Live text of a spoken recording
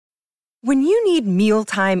When you need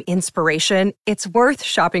mealtime inspiration, it's worth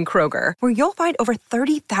shopping Kroger, where you'll find over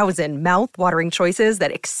 30,000 mouth-watering choices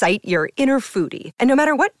that excite your inner foodie. And no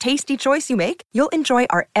matter what tasty choice you make, you'll enjoy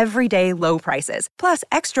our everyday low prices, plus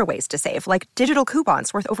extra ways to save, like digital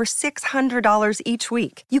coupons worth over $600 each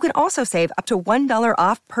week. You can also save up to $1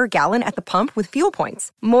 off per gallon at the pump with fuel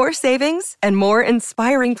points. More savings and more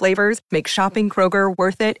inspiring flavors make shopping Kroger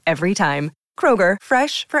worth it every time. Kroger,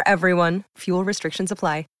 fresh for everyone. Fuel restrictions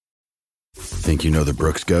apply. Think you know the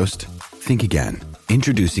Brooks Ghost? Think again.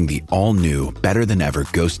 Introducing the all-new, better-than-ever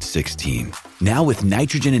Ghost 16. Now with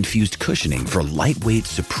nitrogen-infused cushioning for lightweight,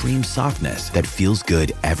 supreme softness that feels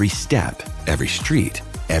good every step, every street,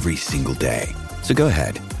 every single day. So go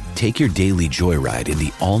ahead, take your daily joyride in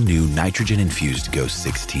the all-new nitrogen-infused Ghost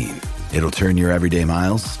 16. It'll turn your everyday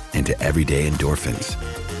miles into everyday endorphins.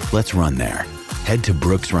 Let's run there. Head to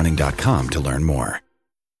brooksrunning.com to learn more.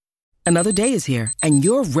 Another day is here, and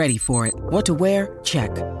you're ready for it. What to wear? Check.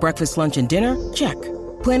 Breakfast, lunch, and dinner? Check.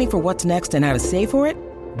 Planning for what's next and how to save for it?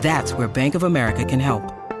 That's where Bank of America can help.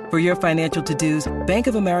 For your financial to-dos, Bank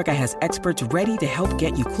of America has experts ready to help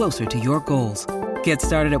get you closer to your goals. Get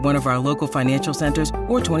started at one of our local financial centers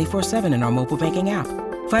or 24/7 in our mobile banking app.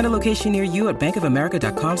 Find a location near you at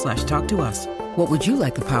bankofamerica.com/talktous. What would you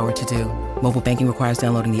like the power to do? Mobile banking requires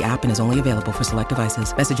downloading the app and is only available for select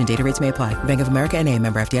devices. Message and data rates may apply. Bank of America N.A.,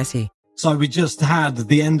 member FDIC. So we just had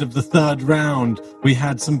the end of the third round. We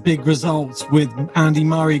had some big results with Andy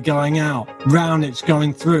Murray going out, Raonic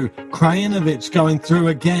going through, Krajinovic going through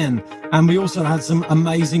again. And we also had some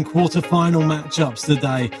amazing quarterfinal matchups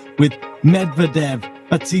today with Medvedev,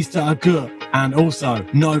 Batista Agut, and also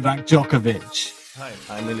Novak Djokovic. Hi,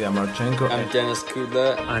 I'm Ilya Marchenko. I'm Dennis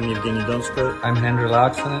Kudla. I'm Evgeny Donskoy. I'm Henry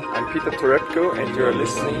Laaksonen. I'm Peter Torebko, and you're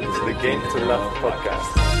listening to the Game to Love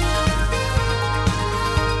podcast.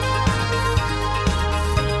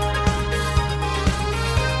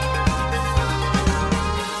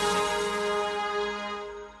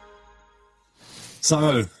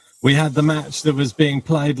 So we had the match that was being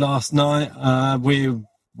played last night. We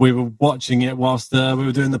were watching it whilst we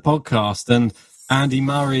were doing the podcast, and Andy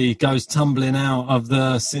Murray goes tumbling out of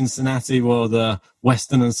the Cincinnati, well, the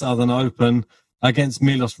Western and Southern Open against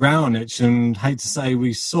Milos Raonic, and hate to say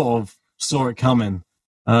we sort of saw it coming,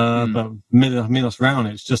 but Milos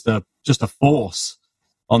Raonic just a force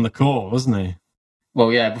on the court, wasn't he?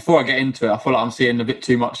 Well, yeah, before I get into it, I feel like I'm seeing a bit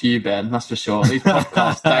too much of you, Ben, that's for sure. These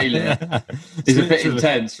podcasts daily is a bit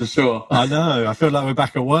intense, for sure. I know, I feel like we're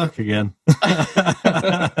back at work again.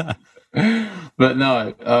 But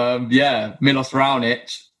no, Milos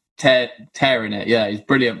Raonic tearing it. Yeah, he's a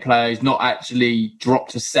brilliant player. He's not actually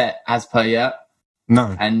dropped a set as per yet.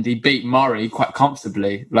 No. And he beat Murray quite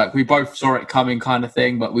comfortably. Like, we both saw it coming kind of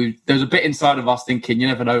thing, but there's a bit inside of us thinking, you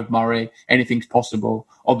never know with Murray, anything's possible.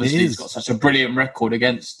 Obviously, he's got such a brilliant record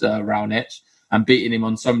against Raonic and beating him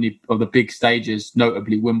on so many of the big stages,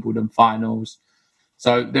 notably Wimbledon finals.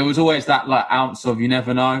 So there was always that ounce of you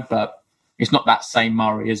never know, but it's not that same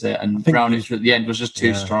Murray, is it? And Raonic at the end was just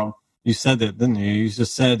too strong. You said it, didn't you? You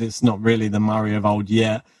just said it's not really the Murray of old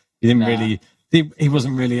yet. He didn't really... He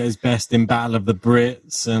wasn't really at his best in Battle of the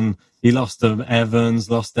Brits, and he lost to Evans,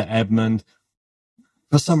 lost to Edmund.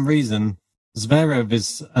 For some reason, Zverev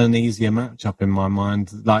is an easier matchup in my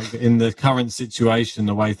mind, like in the current situation,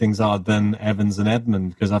 the way things are, than Evans and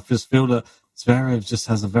Edmund, because I just feel that Zverev just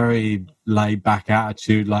has a very laid-back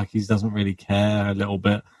attitude, like he doesn't really care a little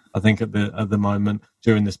bit, I think, at the moment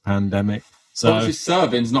during this pandemic. So his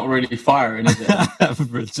serving's not really firing, is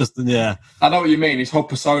it? Just, yeah. I know what you mean. His whole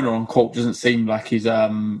persona on court doesn't seem like he's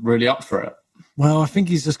really up for it. Well, I think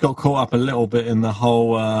he's just got caught up a little bit in the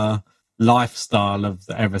whole lifestyle of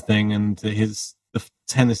everything, and the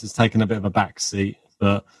tennis has taken a bit of a back seat.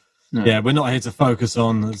 But yeah, we're not here to focus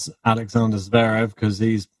on Alexander Zverev because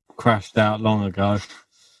he's crashed out long ago.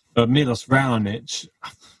 But Milos Raonic,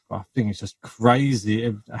 I think it's just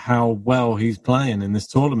crazy how well he's playing in this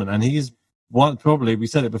tournament, and he's probably, we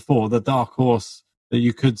said it before, the dark horse that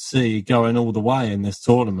you could see going all the way in this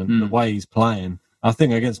tournament, the way he's playing. I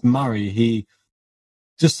think against Murray,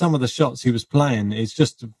 just some of the shots he was playing, it's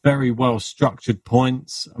just very well structured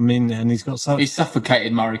points. I mean, and he's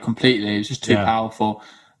suffocated Murray completely. It's just too powerful.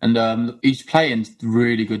 And he's playing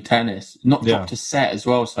really good tennis. Not dropped a set as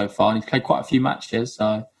well so far. And he's played quite a few matches.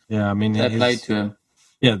 So yeah, I mean, they played to him.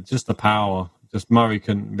 Yeah, just the power. Just Murray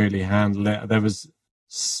couldn't really handle it. There was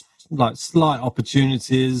slight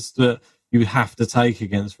opportunities that you would have to take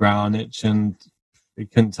against Raonic, and he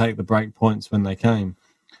couldn't take the break points when they came.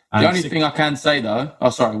 And the only thing I can say, though...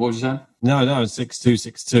 Oh, sorry, what was you saying? No, 6-2,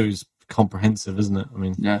 6-2 is comprehensive, isn't it? I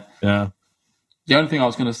mean, yeah. The only thing I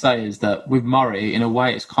was going to say is that with Murray, in a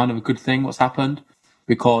way, it's kind of a good thing what's happened,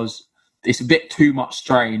 because it's a bit too much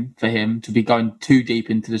strain for him to be going too deep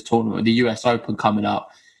into this tournament with the US Open coming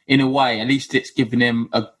up. In a way, at least it's given him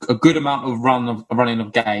a good amount of running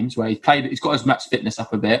of games where he's got his match fitness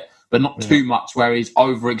up a bit, but not too much where he's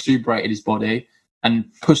over exuberated his body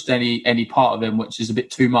and pushed any part of him, which is a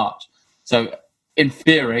bit too much. So in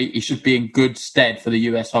theory, he should be in good stead for the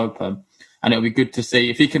US Open. And it'll be good to see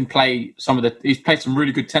if he can play he's played some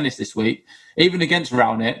really good tennis this week. Even against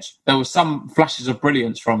Raonic, there were some flashes of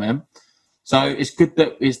brilliance from him. So it's good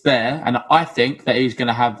that he's there. And I think that he's going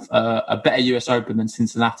to have a better US Open than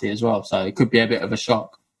Cincinnati as well. So it could be a bit of a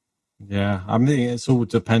shock. Yeah, I mean, it's all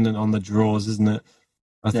dependent on the draws, isn't it?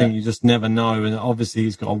 I think you just never know. And obviously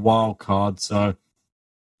he's got a wild card. So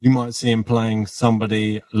you might see him playing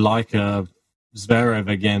somebody like a Zverev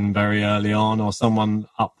again very early on, or someone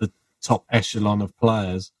up the top echelon of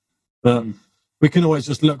players. But we can always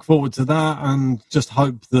just look forward to that and just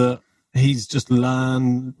hope that he's just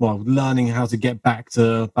learning how to get back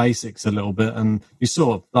to basics a little bit. And you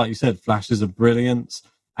saw, like you said, flashes of brilliance,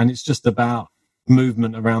 and it's just about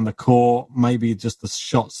movement around the court, maybe just the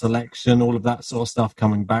shot selection, all of that sort of stuff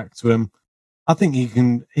coming back to him. I think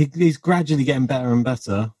he's gradually getting better and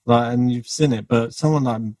better, and you've seen it. But someone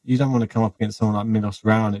like, you don't want to come up against someone like Milos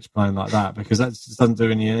Raonic playing like that, because that just doesn't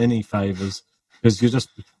do any favours. Because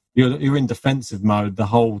you're in defensive mode the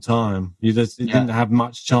whole time. You didn't have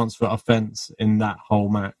much chance for offence in that whole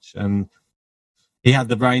match, and he had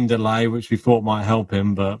the rain delay, which we thought might help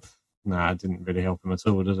him, but it didn't really help him at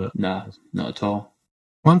all, did it? No, not at all.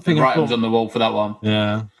 One thing the writing was on the wall for that one.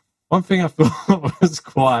 Yeah. One thing I thought was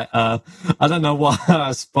quite, I don't know why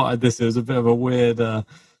I spotted this. It was a bit of a weird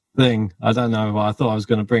thing. I don't know why. I thought I was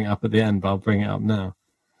going to bring it up at the end, but I'll bring it up now.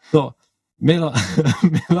 Thought Milos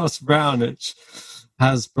Raonic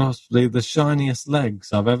has possibly the shiniest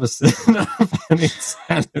legs I've ever seen of any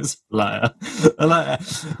tennis player.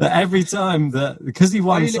 Every time because he won,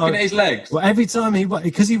 why are you looking at his legs? Well, every time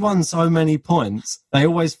because he won so many points, they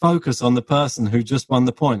always focus on the person who just won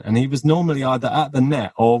the point, and he was normally either at the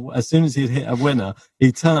net, or as soon as he'd hit a winner,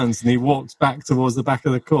 he turns and he walks back towards the back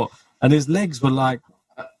of the court, and his legs were like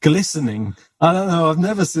glistening. I don't know. I've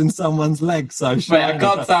never seen someone's legs so shiny. Wait, I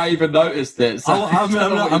can't say I even noticed it. So I'm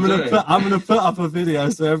going to put up a video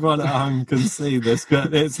so everyone at home can see this.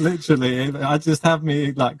 But it's literally, I just have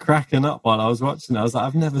me like cracking up while I was watching it. I was like,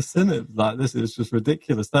 I've never seen it like this. It's just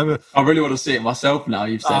ridiculous. I really want to see it myself now.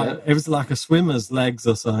 You've said it. It was like a swimmer's legs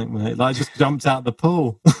or something, mate. Like just jumped out the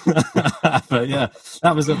pool. But yeah,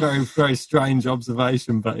 that was a very, very strange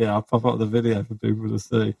observation. But yeah, I'll pop up the video for people to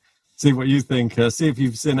see. See what you think. See if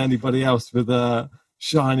you've seen anybody else with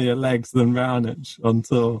shinier legs than Raonic on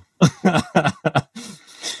tour.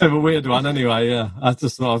 Bit of a weird one anyway, yeah. I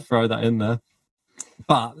just thought I'd throw that in there.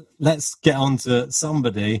 But let's get on to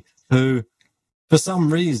somebody who, for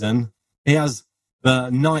some reason, he has the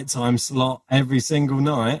nighttime slot every single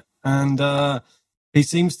night, and he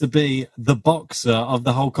seems to be the boxer of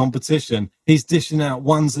the whole competition. He's dishing out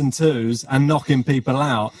ones and twos and knocking people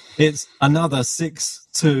out. It's another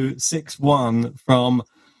 6-2, 6-1 from,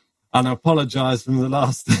 and I apologise from the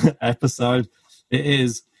last episode, it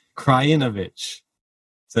is Krajinovic.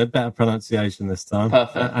 So better pronunciation this time.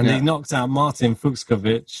 Perfect. And he knocked out Martin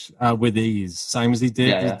Fucsovics with ease, same as he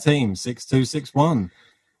did with Team, 6-2, 6-1.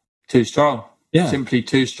 Too strong. Yeah. Simply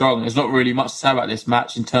too strong. There's not really much to say about this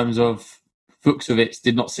match in terms of Fucsovics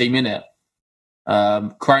did not seem in it.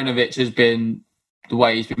 Krajinovic has been, the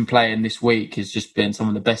way he's been playing this week has just been some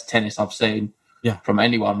of the best tennis I've seen from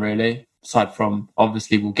anyone, really. Aside from,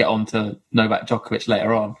 obviously, we'll get on to Novak Djokovic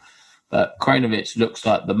later on. But Krajinovic looks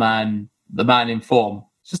like the man in form.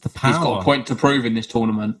 It's just the power. He's got a point to prove in this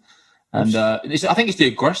tournament. And I think it's the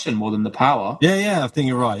aggression more than the power. Yeah, I think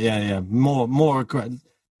you're right. Yeah. More aggressive.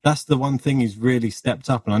 That's the one thing he's really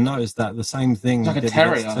stepped up. And I noticed that the same thing. He's like a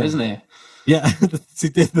terrier, isn't he? Yeah, he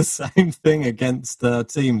did the same thing against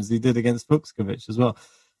teams he did against Fucsovics as well.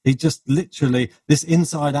 He just literally, this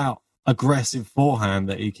inside-out aggressive forehand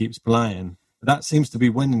that he keeps playing, that seems to be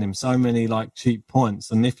winning him so many like cheap points.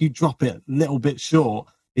 And if you drop it a little bit short,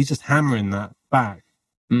 he's just hammering that back.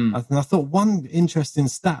 And I thought one interesting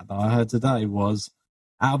stat that I heard today was,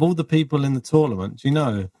 out of all the people in the tournament, do you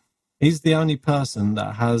know, he's the only person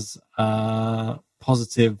that has a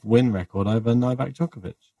positive win record over Novak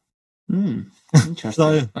Djokovic. Interesting.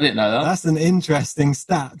 So I didn't know that. That's an interesting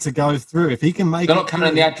stat to go through. If he can make, they're not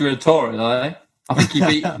counting the Adria Tour, are they? I think he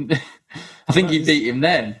beat. I think he beat him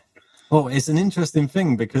then. Well, it's an interesting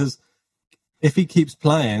thing because if he keeps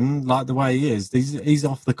playing like the way he is, he's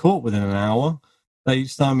off the court within an hour.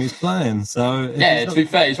 each time he's playing. So to be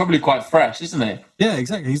fair, he's probably quite fresh, isn't he? Yeah,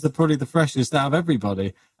 exactly. He's probably the freshest out of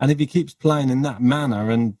everybody. And if he keeps playing in that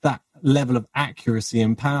manner and that level of accuracy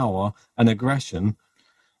and power and aggression,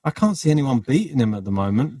 I can't see anyone beating him at the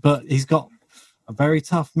moment. But he's got a very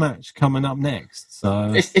tough match coming up next.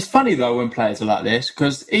 So it's funny though when players are like this,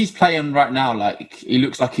 because he's playing right now like he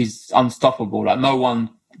looks like he's unstoppable. Like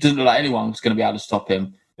doesn't look like anyone's going to be able to stop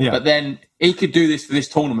him. Yeah. But then he could do this for this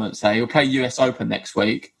tournament. Say he'll play US Open next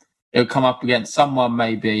week. He'll come up against someone,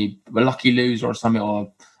 maybe a lucky loser or something,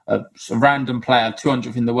 or a random player,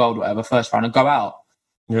 200th in the world, whatever, first round, and go out.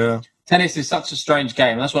 Yeah. Tennis is such a strange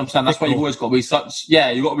game. That's what I'm saying. That's why you've always got to be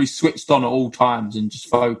you've got to be switched on at all times and just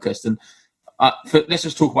focused. And let's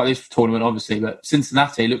just talk about this tournament, obviously. But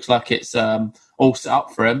Cincinnati looks like it's all set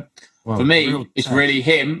up for him. Well, for me, it's really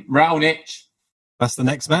him, Raonic. That's the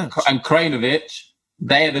next match. And Krajinovic.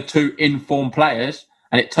 They're the two informed players.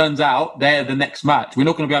 And it turns out they're the next match. We're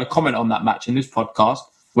not going to be able to comment on that match in this podcast.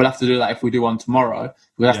 We'll have to do that if we do one tomorrow.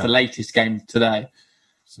 We'll have the latest game today.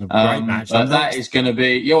 It's a great match. But that is going to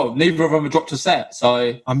be... neither of them have dropped a set,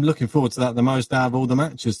 so... I'm looking forward to that the most out of all the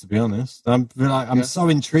matches, to be honest. I'm so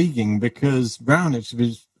intriguing because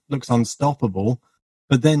Raonic looks unstoppable.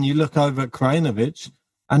 But then you look over at Krajinovic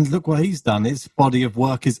and look what he's done. His body of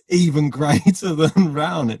work is even greater than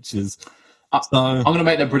Raonic's. I'm going to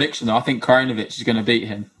make the prediction, though. I think Krajinovic is going to beat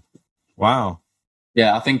him. Wow.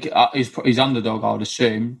 Yeah, I think he's underdog, I would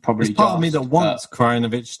assume. Probably. There's part of me that wants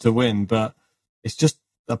Krajinovic to win, but it's just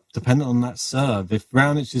dependent on that serve. If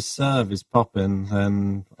Raonic's serve is popping,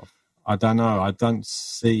 then I don't know. I don't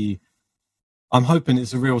see... I'm hoping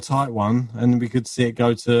it's a real tight one, and we could see it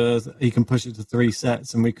go to... He can push it to 3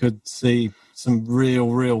 sets, and we could see some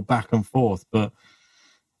real back and forth, but...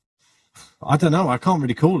 I don't know. I can't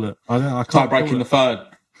really call it. I can't. Tie break in the third.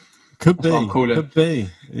 Could be. Could be.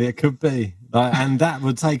 It could be. And that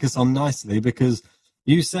would take us on nicely because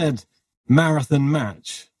you said marathon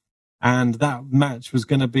match, and that match was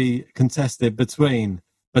going to be contested between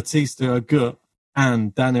Bautista Agut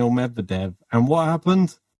and Daniil Medvedev. And what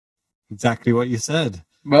happened? Exactly what you said.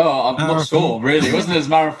 Well, I'm not sure, really. It wasn't as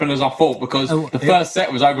marathon as I thought because the first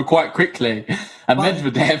set was over quite quickly and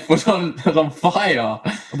Medvedev was on fire.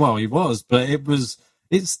 Well, he was, but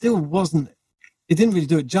it still wasn't, it didn't really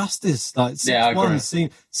do it justice. Like, I agree.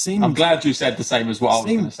 Seemed, I'm glad you said the same as what I was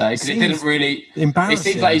going to say because it didn't really... Embarrassing. It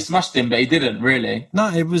seems like he smashed him, but he didn't, really.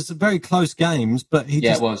 No, it was very close games, but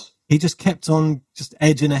it was. He just kept on just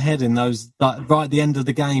edging ahead in those, like, right at the end of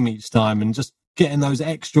the game each time and just getting those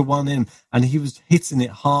extra one in, and he was hitting it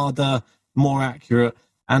harder, more accurate,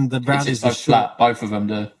 and the rallies were flat. Both of them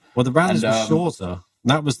do. Well, the rallies were shorter.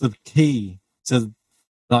 That was the key to,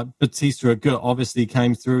 like, Bautista Agut obviously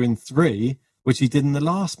came through in 3, which he did in the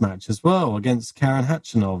last match as well against Karen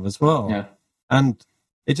Khachanov as well. Yeah, and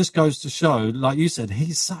it just goes to show, like you said,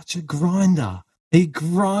 he's such a grinder. He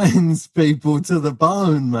grinds people to the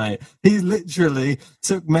bone, mate. He literally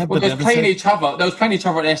took Medvedev. Well, they was playing each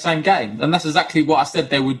other at their same game, and that's exactly what I said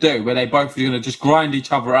they would do, where they both were going to just grind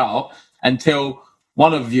each other out until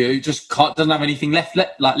one of you just doesn't have anything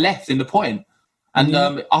left in the point. And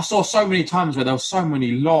I saw so many times where there were so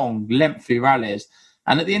many long, lengthy rallies,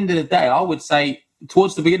 and at the end of the day, I would say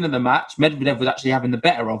towards the beginning of the match, Medvedev was actually having the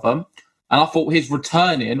better of them. And I thought his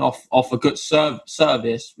returning off a good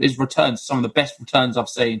service, his returns, some of the best returns I've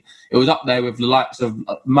seen. It was up there with the likes of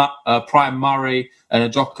Prime Murray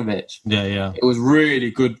and Djokovic. Yeah. It was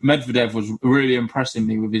really good. Medvedev was really impressing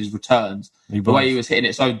me with his returns. The way he was hitting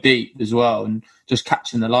it so deep as well and just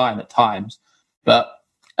catching the line at times. But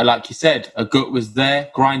like you said, Agut was there,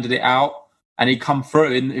 grinded it out, and he come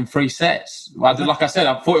through in 3 sets. Like I said,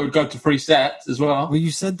 I thought it would go to 3 sets as well. Well,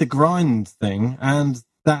 you said the grind thing, and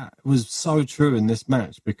that was so true in this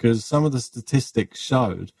match because some of the statistics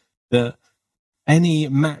showed that any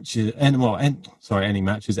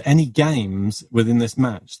games within this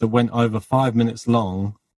match that went over 5 minutes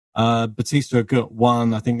long, Bautista Agut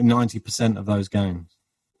won, I think, 90% of those games.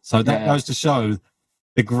 So that goes to show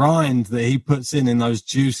the grind that he puts in those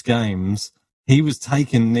juice games. He was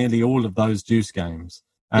taking nearly all of those juice games.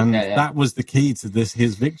 And that was the key to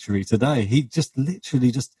his victory today. He just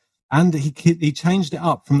literally and he changed it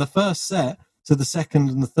up from the first set to the second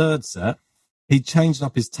and the third set. He changed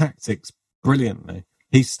up his tactics brilliantly.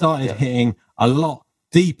 He started hitting a lot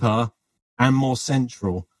deeper and more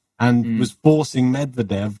central and was forcing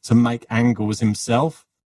Medvedev to make angles himself.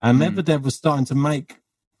 And Medvedev was starting to make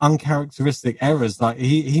uncharacteristic errors. Like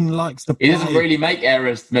he likes to play. He doesn't really make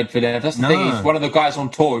errors, Medvedev. That's the thing. He's one of the guys on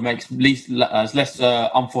tour who makes less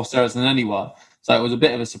unforced errors than anyone. So it was a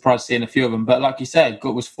bit of a surprise seeing a few of them. But like you said,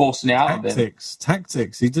 Gut was forcing it out of him.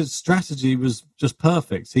 Tactics. He did strategy was just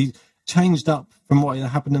perfect. He changed up from what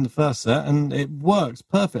happened in the first set, and it worked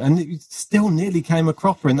perfect. And it still nearly came a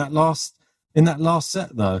cropper in that last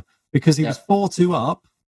set though, because he was 4-2 up.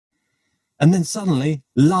 And then suddenly,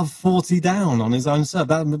 Love 40 down on his own serve.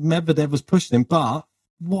 That Medvedev was pushing him, but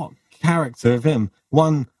what character of him.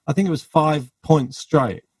 I think it was 5 points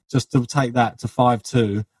straight, just to take that to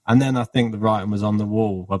 5-2. And then I think the writing was on the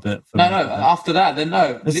wall a bit. After that, then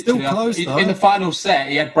no. It's still close, though. In the final set,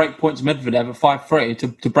 he had break points Medvedev at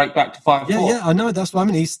 5-3 to break back to 5-4. Yeah, I know. That's what I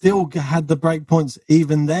mean. He still had the break points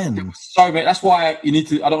even then. So, mate, that's why I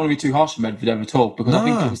don't want to be too harsh on Medvedev at all, because I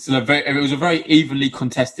think it was still it was a very evenly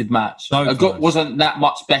contested match. Gut wasn't that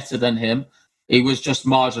much better than him. He was just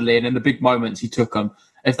marginally, and in the big moments, he took them.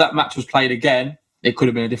 If that match was played again, it could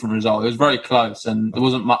have been a different result. It was very close, and there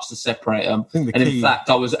wasn't much to separate them. In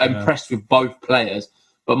fact, I was impressed with both players.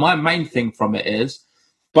 But my main thing from it is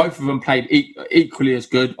both of them played equally as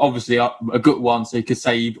good. Obviously, a good one, so you could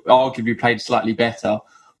say he arguably played slightly better.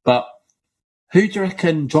 But who do you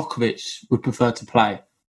reckon Djokovic would prefer to play?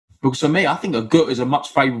 Because for me, I think a Gut is a much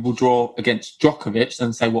favourable draw against Djokovic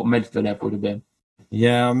than, say, what Medvedev would have been.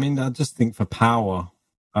 Yeah, I mean, I just think for power,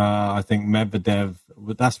 I think Medvedev,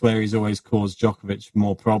 that's where he's always caused Djokovic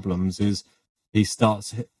more problems, is he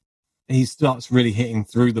starts really hitting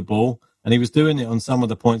through the ball, and he was doing it on some of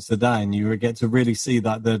the points today, and you get to really see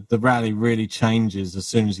that the rally really changes as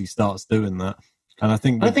soon as he starts doing that. And I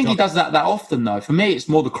think he does that often, though. For me, it's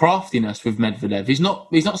more the craftiness with Medvedev. He's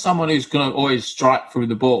not someone who's going to always strike through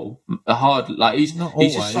the ball hard. Like he's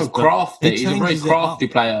just so crafty. He's a very crafty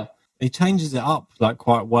player. He changes it up like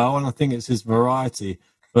quite well, and I think it's his variety.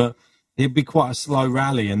 But he'd be quite a slow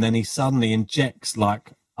rally, and then he suddenly injects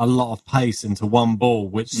like a lot of pace into one ball,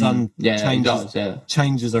 which changes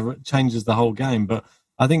the whole game. But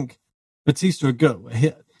I think Bautista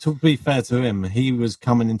Agut, to be fair to him, he was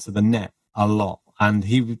coming into the net a lot, and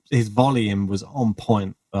his volume was on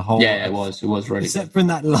point the whole. Yeah, it was really. Except good. for in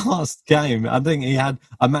that last game, I think he had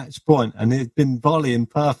a match point, and he'd been volleying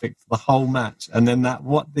perfect the whole match, and then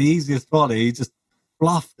the easiest volley, he just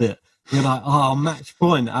bluffed it. You're like, match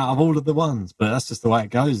point out of all of the ones. But that's just the way it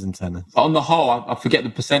goes in tennis. But on the whole, I forget the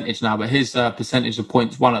percentage now, but his percentage of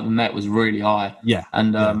points won at the net was really high. Yeah.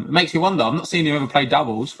 And it makes me wonder. I've not seen him ever play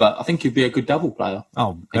doubles, but I think he'd be a good double player.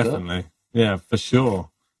 Oh, definitely. Yeah, for sure.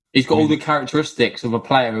 He's got all the characteristics of a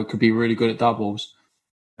player who could be really good at doubles.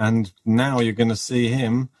 And now you're going to see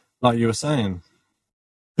him, like you were saying,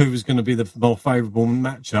 who's going to be the more favourable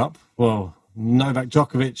matchup? Well, Novak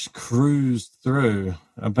Djokovic cruised through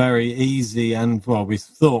a very easy and, we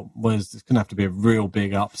thought was going to have to be a real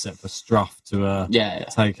big upset for Struff to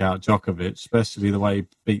take out Djokovic, especially the way he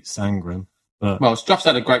beat Sangren. But Struff's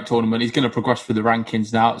had a great tournament. He's going to progress through the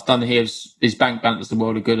rankings now. It's done here. His bank balance the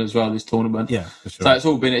world are good as well, this tournament. Yeah, for sure.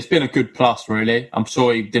 So it's been a good plus, really. I'm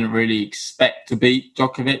sure he didn't really expect to beat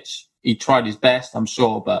Djokovic. He tried his best, I'm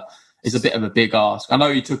sure, but it's a bit of a big ask. I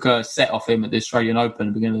know he took a set off him at the Australian Open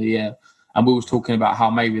at the beginning of the year, and we was talking about how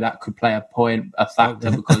maybe that could play a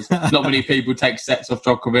factor because not many people take sets off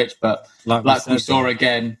Djokovic, but like we saw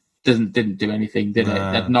again, didn't do anything, did it? It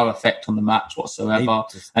had no effect on the match whatsoever.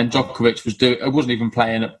 And Djokovic wasn't even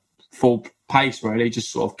playing at full pace really,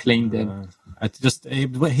 just sort of cleaned him.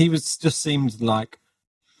 He seemed like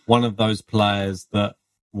one of those players that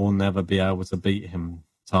will never be able to beat him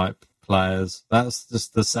type players. That's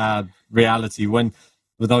just the sad reality when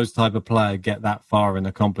with those type of player get that far in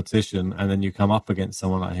a competition and then you come up against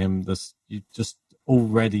someone like him, you just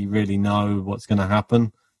already really know what's going to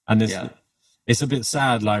happen. And it's a bit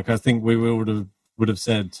sad. Like, I think we would have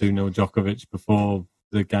said 2-0 Djokovic before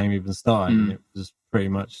the game even started. And it was pretty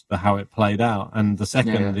much how it played out. And the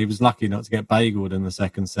second, he was lucky not to get bageled in the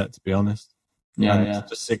second set, to be honest.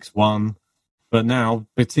 Just 6-1. But now,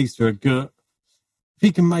 Bautista Agut, if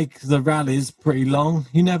he can make the rallies pretty long,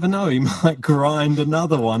 you never know. He might grind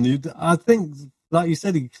another one. I think, like you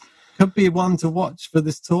said, he could be one to watch for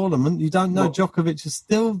this tournament. You don't know. Djokovic is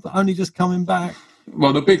still only just coming back.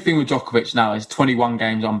 Well, the big thing with Djokovic now is 21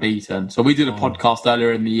 games unbeaten. So we did a podcast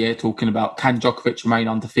earlier in the year talking about can Djokovic remain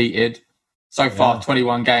undefeated. So far,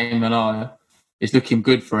 21 games and 0. It's looking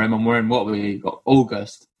good for him. And we're in we got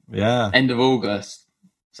August. Yeah. End of August.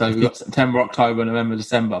 So we've got September, October, November,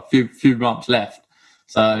 December. Few months left.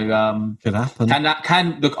 So could happen.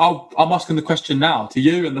 I'm asking the question now to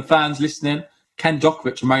you and the fans listening. Can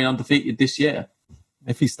Djokovic remain undefeated this year?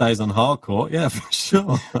 If he stays on hard court, yeah, for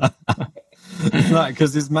sure.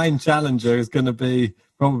 Because his main challenger is going to be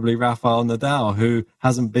probably Rafael Nadal, who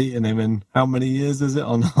hasn't beaten him in how many years is it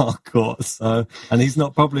on hard court? So, and he's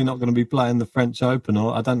probably not going to be playing the French Open,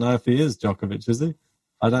 or I don't know if he is Djokovic, is he?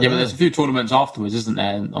 I don't know. But there's a few tournaments afterwards, isn't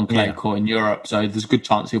there, on clay court in Europe? So there's a good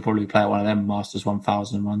chance he'll probably play one of them Masters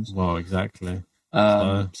 1000 ones. Well, exactly.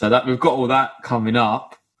 So that we've got all that coming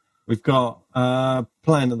up. We've got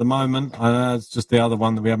playing at the moment. It's just the other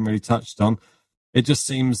one that we haven't really touched on. It just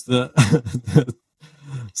seems that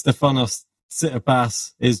Stefanos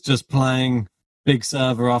Tsitsipas is just playing big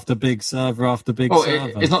server after big server after big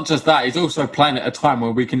server. It's not just that. He's also playing at a time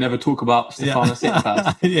where we can never talk about Stefanos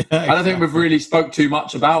Tsitsipas. Exactly. I don't think we've really spoke too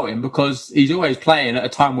much about him because he's always playing at a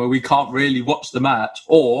time where we can't really watch the match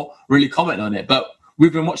or really comment on it. But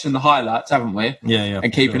we've been watching the highlights, haven't we? Yeah.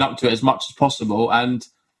 And keeping up to it as much as possible. And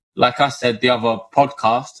like I said, the other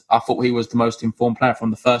podcast, I thought he was the most informed player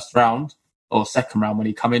from the first round or second round when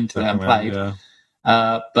he come into it and played.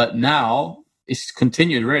 But now it's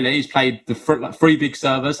continued, really. He's played the three big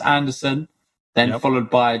servers, Anderson, then followed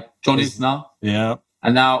by John Isner. Yeah.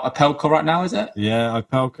 And now Opelka right now, is it? Yeah,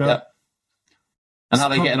 Opelka. Yep. And how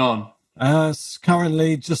are they getting on? It's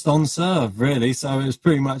currently just on serve, really. So it was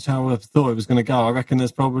pretty much how I thought it was going to go. I reckon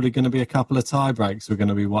there's probably going to be a couple of tie breaks we're going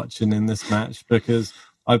to be watching in this match because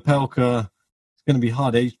Opelka is going to be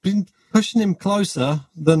hard. He's been pushing him closer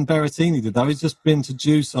than Berrettini did, though. He's just been to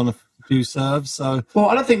juice on a few serves. So, well,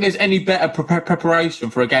 I don't think there's any better preparation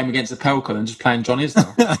for a game against Opelka than just playing John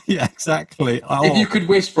Isner. Yeah, exactly. If you could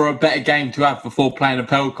wish for a better game to have before playing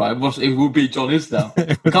Opelka, it would be John Isner.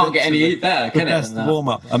 You can't get any better, can it? Best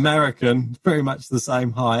warm-up. American, pretty much the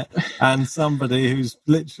same height, and somebody who's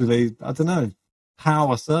literally, I don't know,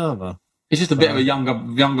 power server. It's just a bit of a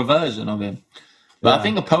younger version of him. But I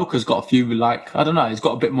think Opelka's got a few, I don't know, he's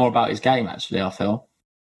got a bit more about his game, actually, I feel.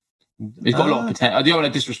 He's got a lot of potential. I don't want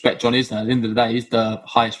to disrespect John Isner. At the end of the day, he's the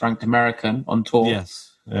highest-ranked American on tour.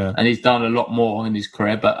 Yes, yeah. And he's done a lot more in his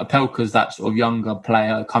career. But Opelka's that sort of younger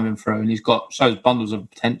player coming through, and he's shows bundles of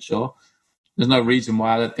potential. There's no reason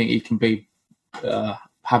why I don't think he can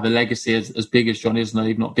have a legacy as big as John Isner,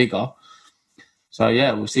 if not bigger. So,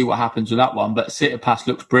 yeah, we'll see what happens with that one. But Tsitsipas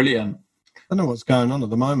looks brilliant. I don't know what's going on at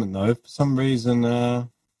the moment, though. For some reason, at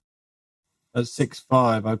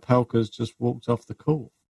 6'5", Opelka's just walked off the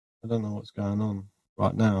court. I don't know what's going on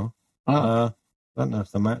right now. I don't know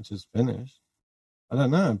if the match is finished. I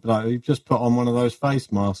don't know. But he just put on one of those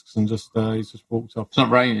face masks and he's just walked off. It's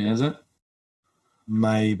not raining, is it?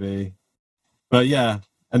 Maybe. But yeah.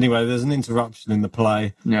 Anyway, there's an interruption in the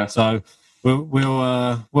play. Yeah. So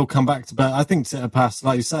we'll come back to. But I think Tsitsipas,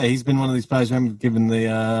 like you say, he's been one of these players who haven't given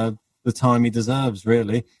the time he deserves.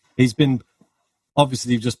 Really, he's been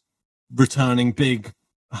obviously just returning big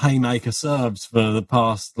haymaker serves for the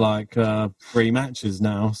past 3 matches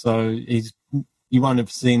now. So you won't have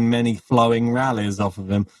seen many flowing rallies off of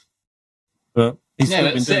him. But he's still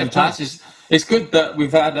been doing the job. It's good that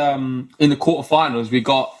we've had in the quarterfinals we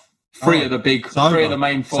got three of the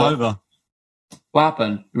main 4. It's over. What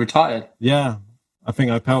happened? You retired? Yeah, I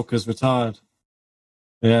think Opelka's retired.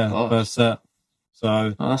 Yeah, first set.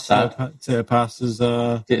 So that's sad.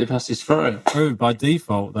 Tsitsipas is through by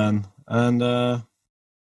default then, and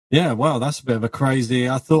well, that's a bit of a crazy.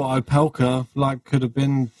 I thought Opelka could have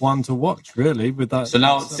been one to watch really with that. So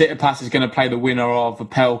now Tsitsipas is going to play the winner of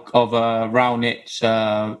Raonic,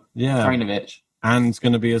 Krajinovic, and it's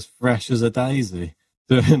going to be as fresh as a daisy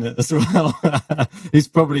doing it as well. He's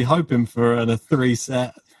probably hoping for a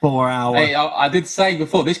 3-set 4-hour. Hey, I did say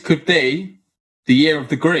before this could be the year of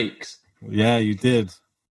the Greeks. Yeah, you did.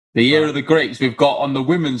 The year of the Greeks we've got on the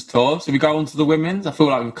women's tour. So we go on to the women's. I feel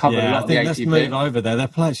like we've covered a lot of the ATP. Let's move over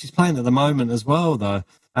there. She's playing at the moment as well, though,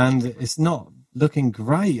 and it's not looking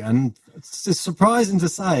great. And it's surprising to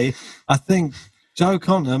say. I think Joe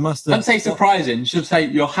Conter must have. Don't say surprising. You should say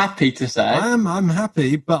you're happy to say. I'm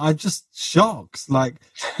happy, but I'm just shocked.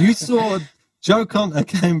 You saw. Joe Conter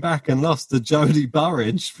came back and lost to Jodie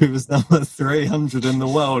Burrage, who was number 300 in the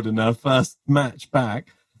world in her first match back.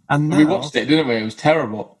 And now, we watched it, didn't we? It was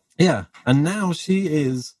terrible. Yeah, and now she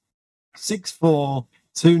is 6-4,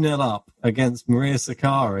 2-0 up against Maria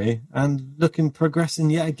Sakkari and progressing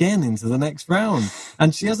yet again into the next round.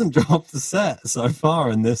 And she hasn't dropped a set so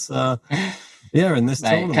far in this tournament.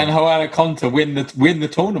 Can Johanna Konta win the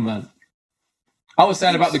tournament? I was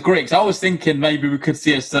saying about the Greeks. I was thinking maybe we could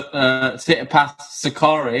see a Tsitsipas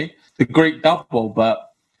Sakkari, the Greek double,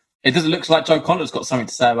 but it doesn't look like Joe Conter's got something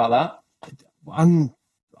to say about that.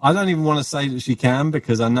 I don't even want to say that she can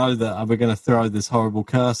because I know that we're going to throw this horrible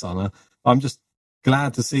curse on her. I'm just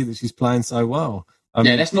glad to see that she's playing so well.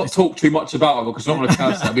 Let's not talk too much about her because I don't want to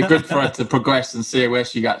curse her. It'd be good for her to progress and see where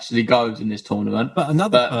she actually goes in this tournament.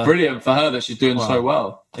 But brilliant for her that she's doing so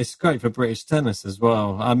well. It's great for British tennis as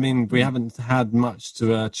well. I mean, we haven't had much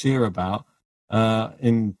to cheer about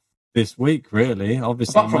in this week, really.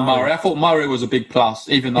 Obviously, apart from Murray, I thought Murray was a big plus,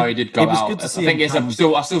 even though he did go out. I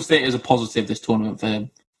still see it as a positive, this tournament for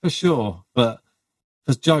him. For sure, but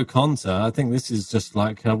for Jo Konta, I think this is just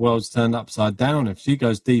like her world's turned upside down. If she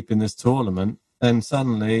goes deep in this tournament, then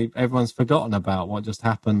suddenly everyone's forgotten about what just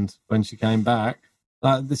happened when she came back.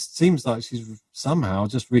 Like, this seems like she's somehow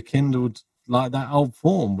just rekindled like that old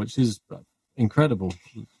form, which is incredible.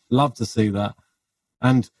 Love to see that.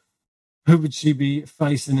 And who would she be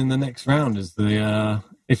facing in the next round?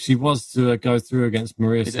 If she was to go through against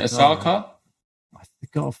Maria? Is it Osaka?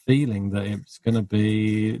 I've got a feeling that it's going to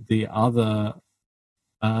be the other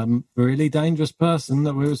really dangerous person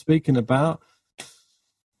that we were speaking about.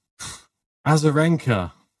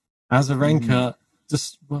 Azarenka,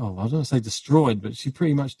 just, well, I don't want to say destroyed, but she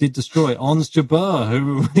pretty much did destroy Ons Jabeur,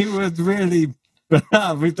 who we would really,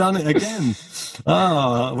 we've done it again.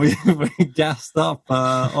 We gassed up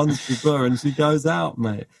Ons Jabeur and she goes out,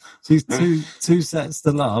 mate. She's two sets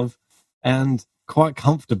to love and quite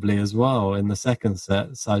comfortably as well in the second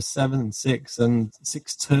set. So 7-6 and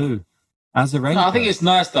 6-2. Azarenka. No, I think it's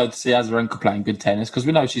nice though to see Azarenka playing good tennis because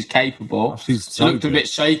we know she's capable. She looked a bit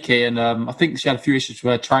shaky, and I think she had a few issues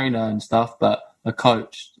with her trainer and stuff, but her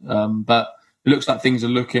coach. But it looks like things are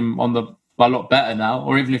looking a lot better now,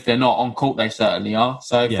 or even if they're not on court, they certainly are.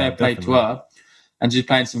 So fair play to her, and she's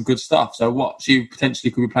playing some good stuff. So what she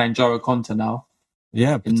potentially could be playing Jo Konta now.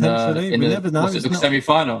 Yeah, potentially. We never know. Was it the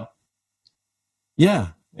semi-final?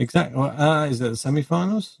 Yeah. Exactly. Is it the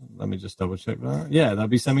semi-finals? Let me just double check that. Yeah, that'll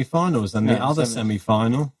be semi-finals. And the other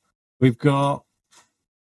semi-final, we've got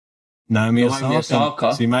Naomi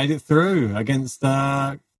Osaka. She made it through against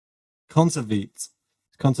Kontaveit.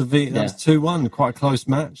 That was 2-1, quite a close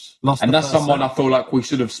match. And that's someone I feel like we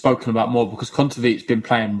should have spoken about more because Kontaveit's been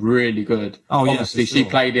playing really good. Obviously, she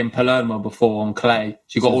played in Palermo before on clay.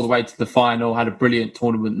 She got all the way to the final, had a brilliant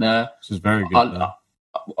tournament there. She was very good.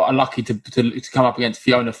 Lucky to come up against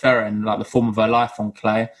Fiona Ferren, like the form of her life on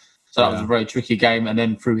clay. So that was a very tricky game. And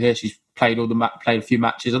then through here, she's played a few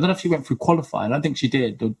matches. I don't know if she went through qualifying. I don't think she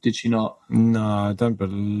did, or did she not? No, I don't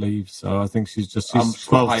believe so. I think she's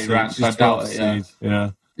 12 ranked. So I doubt it.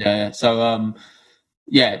 Yeah. So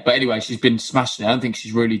but anyway, she's been smashing it. I don't think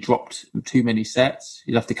she's really dropped too many sets.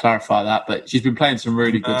 You'll have to clarify that, but she's been playing some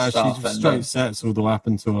really good stuff. She's straight sets all the way up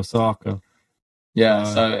into Osaka. Yeah,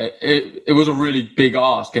 so it was a really big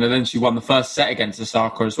ask, and then she won the first set against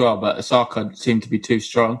Osaka as well, but Osaka seemed to be too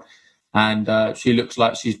strong, and she looks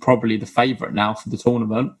like she's probably the favourite now for the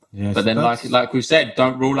tournament. Yeah, but then, like we said,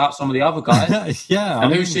 don't rule out some of the other guys. Yeah,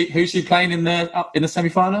 and who's she playing in the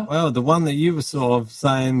semi-final? Well, the one that you were sort of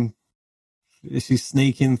saying she's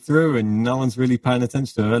sneaking through, and no one's really paying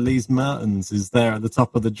attention to her. Elise Mertens is there at the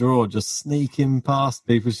top of the draw, just sneaking past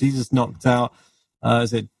people. She just knocked out.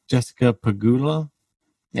 Is it Jessica Pegula?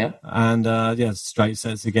 Yeah. And, straight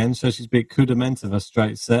sets again. So she's beat Kudermetova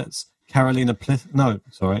straight sets. Karolina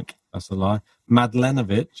that's a lie.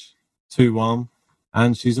 Madlenovic, 2-1.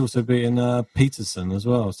 And she's also beaten Peterson as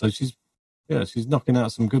well. So she's knocking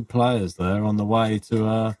out some good players there on the way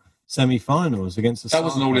to semi-finals against the That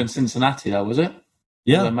wasn't all in Cincinnati, though, was it?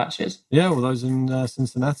 Yeah. All the matches? Yeah, all those in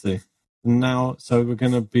Cincinnati. And now, so we're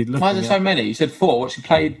going to be looking Why is there so many? You said 4. What, she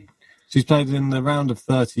played... She's played in the round of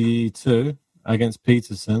 32 against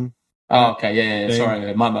Peterson. Oh, okay. Yeah.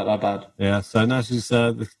 Sorry, my bad. Yeah, so now she's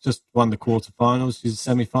just won the quarterfinals. She's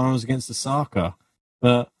semi-finals against Osaka.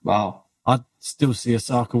 But wow, I'd still see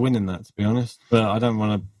Osaka winning that, to be honest. But I don't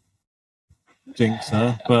want to jinx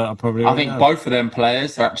her. But I think both of them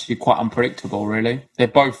players are actually quite unpredictable, really.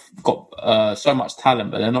 They've both got so much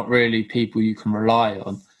talent, but they're not really people you can rely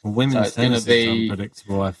on. Women's tennis is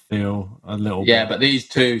unpredictable, I feel, a little bit. Yeah, but these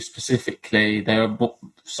two specifically, they're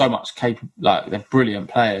so much capable. Like, they're brilliant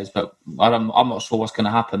players, but I'm not sure what's going to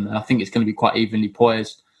happen. I think it's going to be quite evenly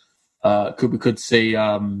poised. We could see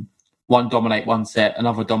one dominate one set,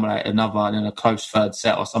 another dominate another, and then a close third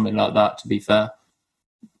set or something like that, to be fair.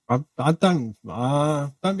 I don't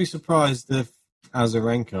be surprised if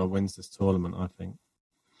Azarenka wins this tournament, I think.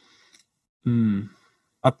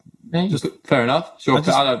 Fair enough. Sure,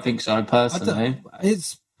 I don't think so personally.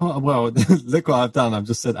 Look what I've done. I've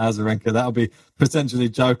just said Azarenka. That'll be potentially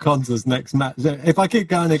Jo Konta's next match. If I keep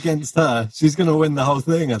going against her, she's going to win the whole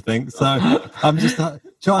thing, I think. So I'm just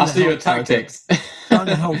trying to see your tactics. Trying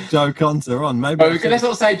to help Jo Konta on. Maybe. Let's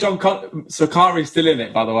not say Sakari's still in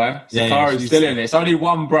it, by the way. Sakari's still in it. It's only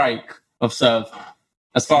one break of serve.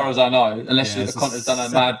 as far as I know, unless the Conte's done a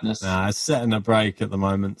madness. Nah, it's setting a break at the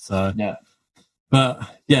moment. So yeah.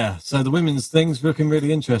 But yeah, so the women's thing's looking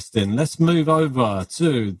really interesting. Let's move over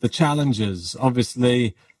to the challengers.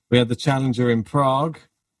 Obviously, we had the challenger in Prague,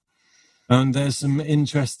 and there's some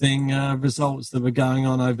interesting results that were going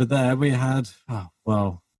on over there. We had,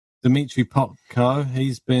 Dmitry Popko.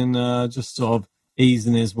 He's been just sort of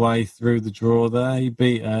easing his way through the draw there. He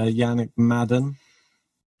beat Yannick Madden.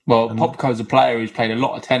 Well, Popko's a player who's played a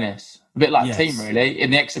lot of tennis. A bit like Team, really.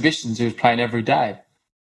 In the exhibitions, he was playing every day.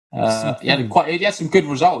 He had some good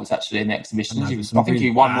results actually in the exhibitions. I think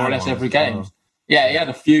he won more or less every game. Well. Yeah, he had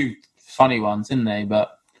a few funny ones, didn't he?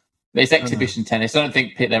 But it's exhibition tennis. I don't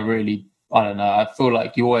think they're really. I don't know. I feel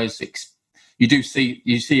like you always you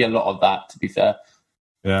see a lot of that. To be fair.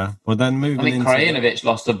 Yeah. Well, then moving. I think Krajinovic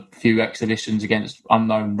lost a few exhibitions against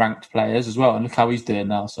unknown ranked players as well, and look how he's doing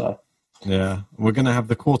now. So. Yeah, we're going to have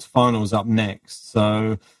the quarterfinals up next.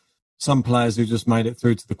 So. Some players who just made it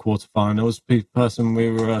through to the quarterfinals. Person we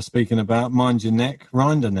were speaking about, mind your neck,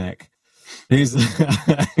 Rinderneck. He's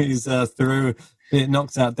through. It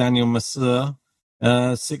knocked out Daniel Masseur,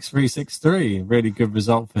 6-3, 6-3. Really good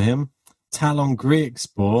result for him. Talon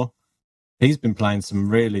Griekspoor, he's been playing some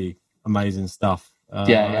really amazing stuff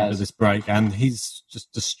over this break, and he's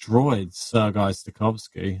just destroyed Sergei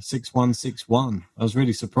Stakhovsky, 6-1, 6-1. I was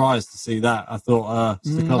really surprised to see that. I thought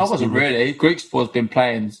Stakhovsky... I wasn't really. Griekspoor's been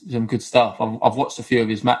playing some good stuff. I've watched a few of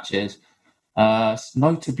his matches.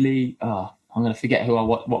 Notably, I'm going to forget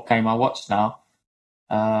what game I watched now.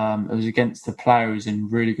 It was against a player who's in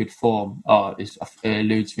really good form. It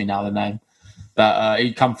eludes me now, the name. But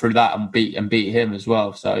he'd come through that and beat him as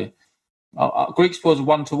well. So Griekspoor's a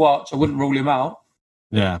one to watch. I wouldn't rule him out.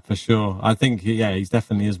 Yeah, for sure. I think, he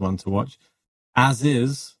definitely is one to watch. As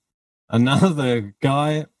is another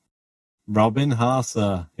guy, Robin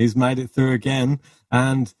Haase. He's made it through again.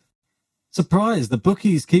 And surprised, the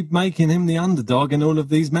bookies keep making him the underdog in all of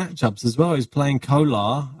these matchups as well. He's playing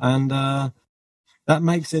Kolar, and that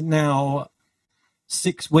makes it now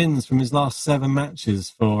 6 wins from his last 7 matches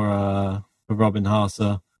for Robin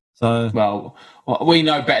Haase. So, well, we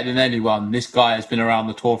know better than anyone. This guy has been around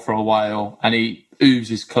the tour for a while, and he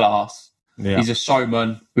oozes class. Yeah. He's a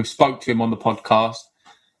showman. We've spoke to him on the podcast,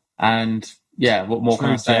 and what more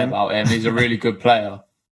can I say about him? He's a really good player,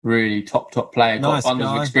 really top player. Got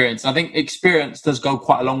abundance of experience. I think experience does go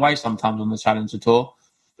quite a long way sometimes on the Challenger Tour,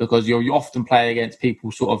 because you often play against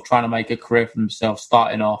people sort of trying to make a career for themselves,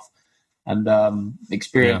 starting off, and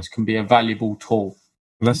experience can be a valuable tool.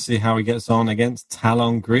 Let's see how he gets on against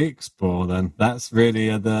Talon Griekspoor then. That's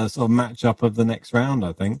really the sort of matchup of the next round,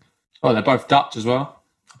 I think. Oh, they're both Dutch as well,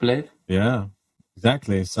 I believe. Yeah,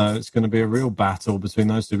 exactly. So it's going to be a real battle between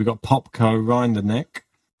those two. We've got Popko, Rinderneck.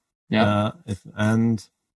 Yeah. And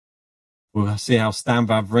we'll see how Stan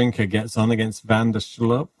Wawrinka gets on against Van der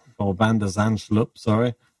Zandschlup,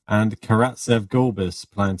 sorry. And Karatsev Gulbis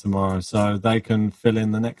playing tomorrow. So they can fill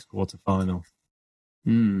in the next quarterfinal.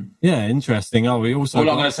 Yeah, interesting. We also. All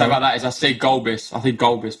I'm going to say about that is I think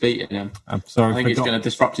Gulbis beating him. I'm sorry. I think he's going to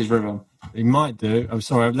disrupt his rhythm. He might do. I'm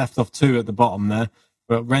sorry, I've left off 2 at the bottom there.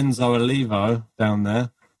 But Renzo Olivo down there.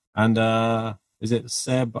 And is it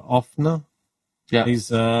Seb Offner? Yeah. He's,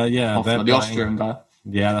 Offner, the Austrian guy.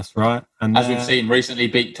 Yeah, that's right. And as we've seen, recently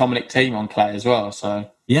beat Dominic Thiem on clay as well. So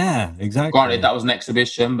yeah, exactly. Granted, that was an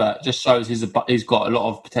exhibition, but it just shows he's got a lot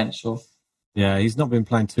of potential. Yeah, he's not been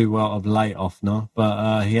playing too well of late, Offner,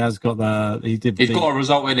 but he has got He's got a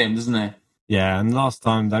result in him, doesn't he? Yeah, and last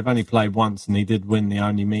time they've only played once, and he did win the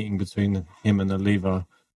only meeting between him and Olivo.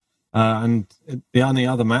 And the only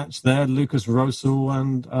other match there, Lucas Rosal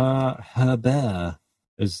and Herbert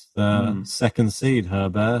is the second seed,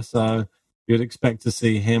 Herbert. So you'd expect to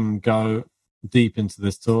see him go deep into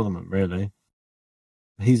this tournament, really.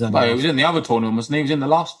 He was in the other tournament, wasn't he? He was in the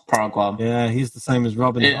last Prague one. Yeah, he's the same as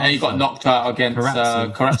Robin. And he got knocked out against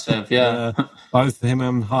Karatsev. Yeah. Both him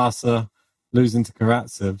and Haase losing to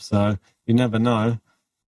Karatsev, so you never know.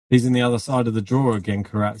 He's in the other side of the draw again,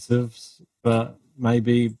 Karatsev, but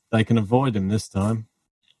maybe they can avoid him this time.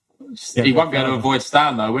 He won't be able to avoid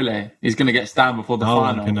Stan, though, will he? He's going to get Stan before the final.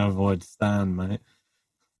 No one can avoid Stan, mate.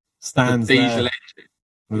 Stan's the diesel engine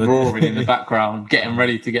roaring in the background, getting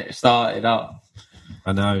ready to get started up.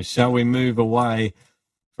 I know. Shall we move away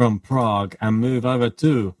from Prague and move over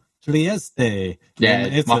to Trieste? Yeah,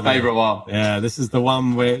 it's my favourite one. Yeah, this is the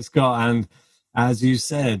one where it's got, and as you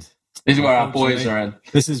said... This is where our boys are in.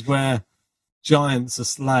 This is where giants are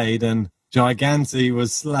slayed, and Giganti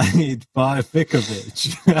was slayed by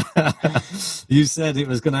Fikovic. You said it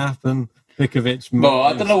was going to happen Fikovic. Well,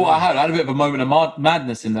 I don't know what I had. I had a bit of a moment of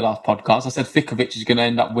madness in the last podcast. I said Fikovic is going to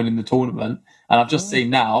end up winning the tournament. And I've just seen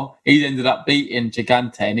now, he's ended up beating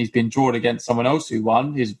Gigante and he's been drawn against someone else who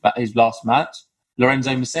won his last match,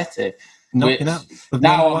 Lorenzo Musetti. Knocking out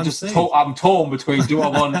now I'm torn between, do I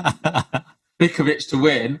want Fikovic to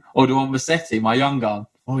win or do I want Musetti, my young gun?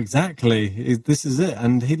 Oh, exactly. This is it.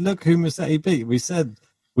 And look who Musetti beat. We said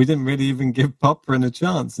we didn't really even give Popperin a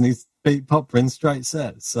chance, and he's beat Popperin straight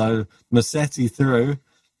sets. So Musetti through,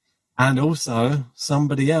 and also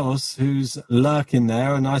somebody else who's lurking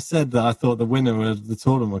there. And I said that I thought the winner of the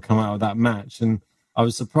tournament would come out of that match, and I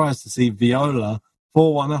was surprised to see Viola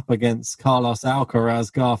 4-1 up against Carlos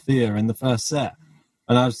Alcaraz Garcia in the first set.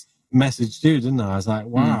 And I messaged you, didn't I? I was like,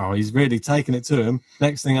 wow, he's really taken it to him.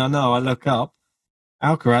 Next thing I know, I look up,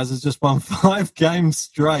 Alcaraz has just won 5 games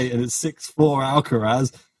straight, and it's 6-4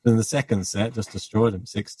 Alcaraz. Then the second set just destroyed him,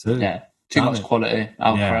 6-2. Yeah, too much quality,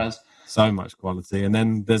 Alcaraz. Yeah, so much quality. And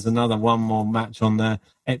then there's one more match on there,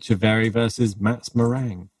 Echeverry versus Mats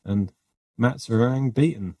Morang. And Mats Morang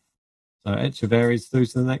beaten. So Echeverry's through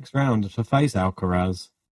to the next round to face Alcaraz.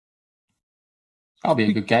 That'll be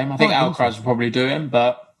a good game. I think Alcaraz will probably do him,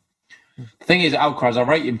 but the thing is, Alcaraz, I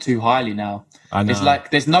rate him too highly now. I know. It's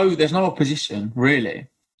like there's no opposition really.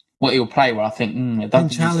 What he'll play where I think it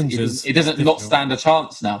doesn't not stand a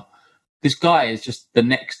chance now. This guy is just the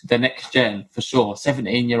next gen for sure.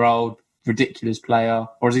 17-year-old ridiculous player,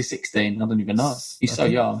 or is he 16? I don't even know. He's so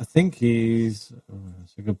young. I think he's.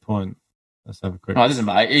 That's a good point. Let's have a quick. No, it doesn't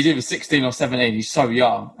matter. He's either 16 or 17. He's so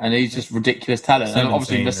young, and he's just ridiculous talent. And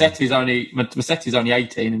obviously, Musetti's only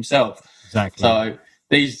 18 himself. Exactly. So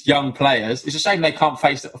these young players, it's a shame they can't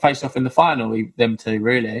face off in the final. Them two,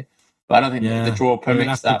 really. But I don't think the draw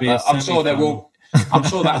permits that. But I'm sure there will. I'm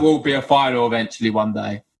sure that will be a final eventually one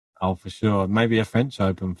day. Oh, for sure. Maybe a French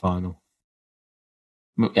Open final.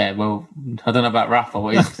 Yeah, well, I don't know about Rafa.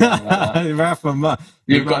 What he's saying about that. Rafa,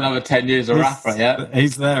 you've got another 10 years of Rafa, yeah?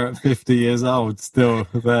 He's there at 50 years old, still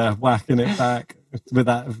there, whacking it back with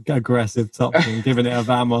that aggressive top and giving it a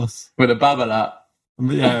vamos. With a babalat.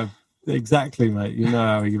 Yeah, exactly, mate. You know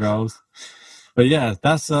how he rolls. But yeah,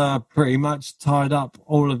 that's pretty much tied up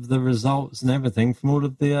all of the results and everything from all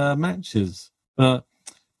of the matches. But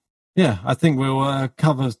yeah, I think we'll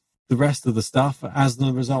cover the rest of the stuff as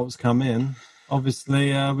the results come in.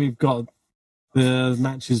 Obviously, we've got the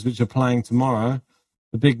matches which are playing tomorrow,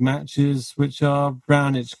 the big matches which are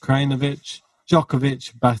Raonic, Krajinovic,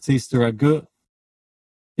 Djokovic, Batista Agut.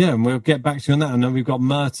 Yeah, and we'll get back to you on that. And then we've got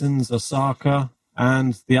Mertens, Osaka,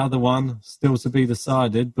 and the other one still to be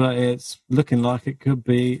decided, but it's looking like it could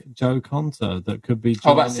be Joe Conter that could be.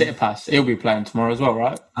 How about Tsitsipas? He'll be playing tomorrow as well,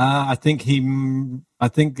 right? I think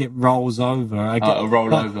it rolls over. It'll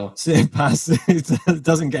roll over. Tsitsipas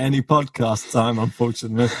doesn't get any podcast time,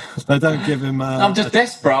 unfortunately. They don't give him. I'm just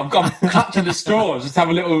desperate. I'm clutching the straws. Just have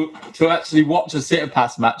a little to actually watch a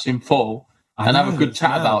Tsitsipas match in full and have a good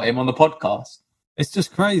chat about him on the podcast. It's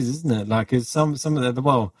just crazy, isn't it? Like it's some of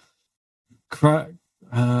the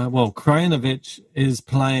Krajinovic is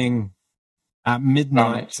playing at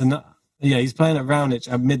midnight tonight. Yeah, he's playing at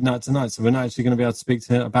Raonic at midnight tonight, so we're not actually going to be able to speak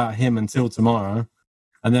to him about him until tomorrow.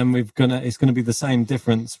 And then it's going to be the same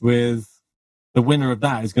difference with the winner of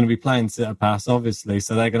that is going to be playing Tsitsipas, obviously,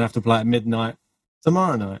 so they're going to have to play at midnight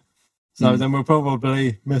tomorrow night. So then we'll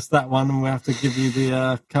probably miss that one, and we'll have to give you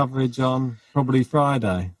the coverage on probably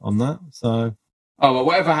Friday on that. So. Oh, well,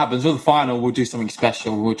 whatever happens with the final, we'll do something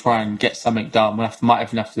special. We'll try and get something done. Might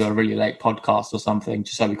even have to do a really late podcast or something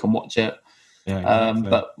just so we can watch it. Yeah,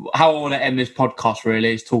 exactly. But how I want to end this podcast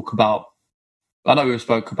really is talk about. I know we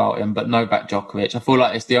spoke about him, but Novak Djokovic. I feel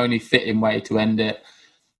like it's the only fitting way to end it.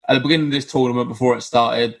 At the beginning of this tournament, before it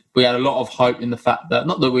started, we had a lot of hope in the fact that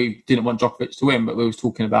not that we didn't want Djokovic to win, but we was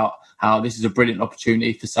talking about how this is a brilliant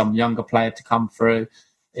opportunity for some younger player to come through.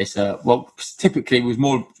 It's typically was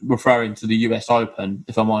more referring to the US Open,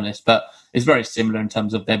 if I'm honest, but it's very similar in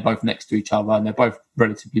terms of they're both next to each other and they're both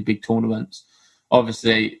relatively big tournaments.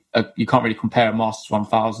 Obviously, you can't really compare a Masters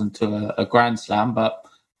 1000 to a Grand Slam, but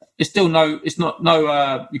it's still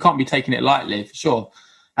you can't be taking it lightly for sure.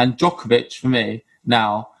 And Djokovic for me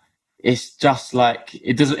now, it's just like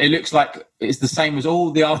it looks like it's the same as all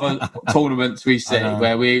the other tournaments we see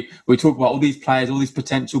where we talk about all these players, all these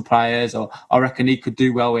potential players, or I reckon he could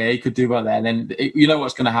do well here, he could do well there. And then you know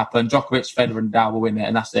what's going to happen. Djokovic, Federer and Nadal will win it,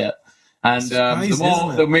 and that's it. And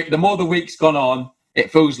the more the week's gone on,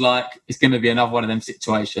 it feels like it's going to be another one of them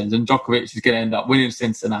situations. And Djokovic is going to end up winning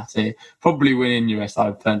Cincinnati, probably winning US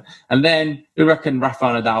Open. And then we reckon Rafa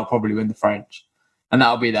and Nadal will probably win the French. And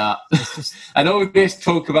that'll be that. And all this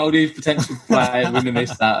talk about all these potential players winning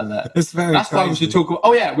this, that, and that. That's crazy. Why we should talk about.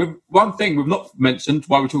 Oh yeah, one thing we've not mentioned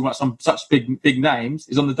why we're talking about some such big names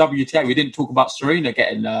is on the WTA. We didn't talk about Serena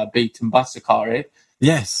getting beaten by Sakkari.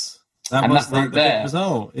 Yes, that was the big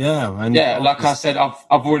result. Yeah, and like I said, I've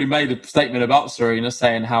already made a statement about Serena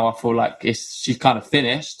saying how I feel like she's kind of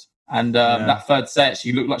finished, and that third set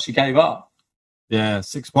she looked like she gave up. Yeah,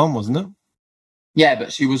 6-1, wasn't it? Yeah,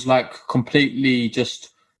 but she was like completely just,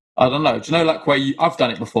 I don't know. Do you know like where I've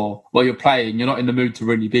done it before, where you're playing, you're not in the mood to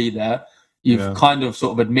really be there. You've kind of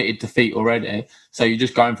sort of admitted defeat already. So you're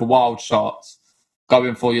just going for wild shots,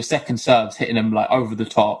 going for your second serves, hitting them like over the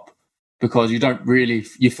top because you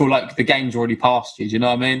feel like the game's already past you. Do you know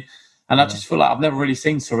what I mean? And I just feel like I've never really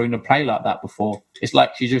seen Serena play like that before. It's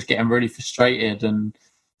like she's just getting really frustrated and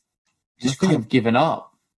just kind of giving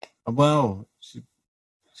up. Well,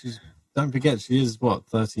 she's... Don't forget, she is,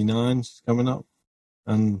 39? She's coming up.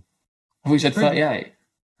 And we said 38.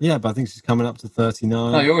 Yeah, but I think she's coming up to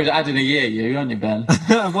 39. No, you're always adding a year, aren't you, Ben?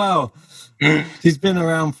 Well, she's been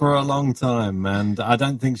around for a long time, and I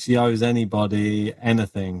don't think she owes anybody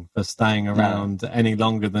anything for staying around any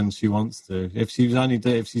longer than she wants to. If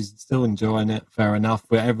she's still enjoying it, fair enough.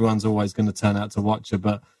 But everyone's always going to turn out to watch her,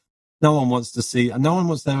 but no one wants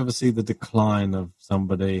to ever see the decline of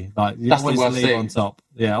somebody. Like, you always leave on top.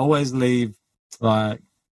 Yeah, always leave. Like,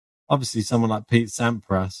 obviously, someone like Pete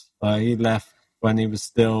Sampras, he left when he was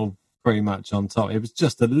still pretty much on top. It was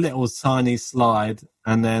just a little tiny slide,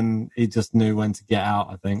 and then he just knew when to get out,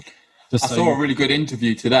 I think. I saw a really good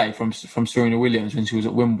interview today from Serena Williams when she was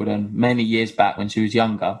at Wimbledon many years back when she was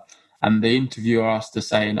younger. And the interviewer asked her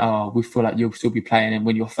saying, we feel like you'll still be playing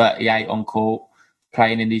when you're 38 on court,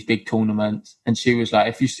 playing in these big tournaments. And she was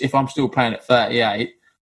like, if I'm still playing at 38,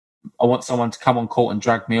 I want someone to come on court and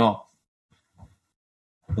drag me off.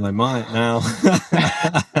 Well, they might now.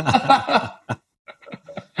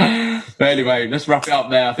 But anyway, let's wrap it up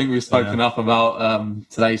there. I think we've spoken enough about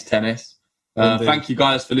today's tennis. Thank you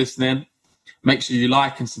guys for listening. Make sure you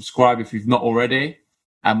like and subscribe if you've not already.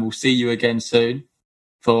 And we'll see you again soon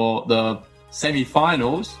for the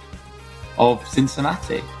semi-finals of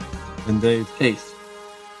Cincinnati. Indeed. Peace.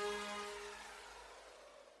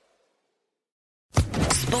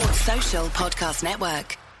 Social Podcast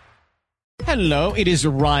Network. Hello, it is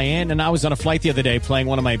Ryan, and I was on a flight the other day playing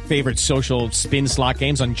one of my favorite social spin slot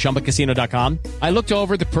games on ChumbaCasino.com. I looked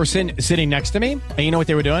over at the person sitting next to me, and you know what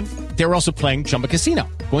they were doing? They were also playing Chumba Casino.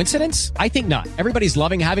 Coincidence? I think not. Everybody's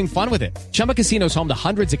loving having fun with it. Chumba Casino is home to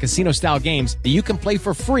hundreds of casino-style games that you can play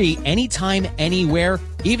for free anytime, anywhere,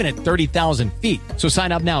 even at 30,000 feet. So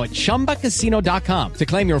sign up now at ChumbaCasino.com to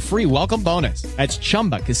claim your free welcome bonus. That's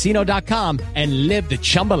ChumbaCasino.com and live the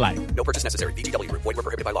Chumba life. No purchase necessary. VGW. Void where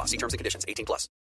prohibited by law. See terms and conditions. 18+.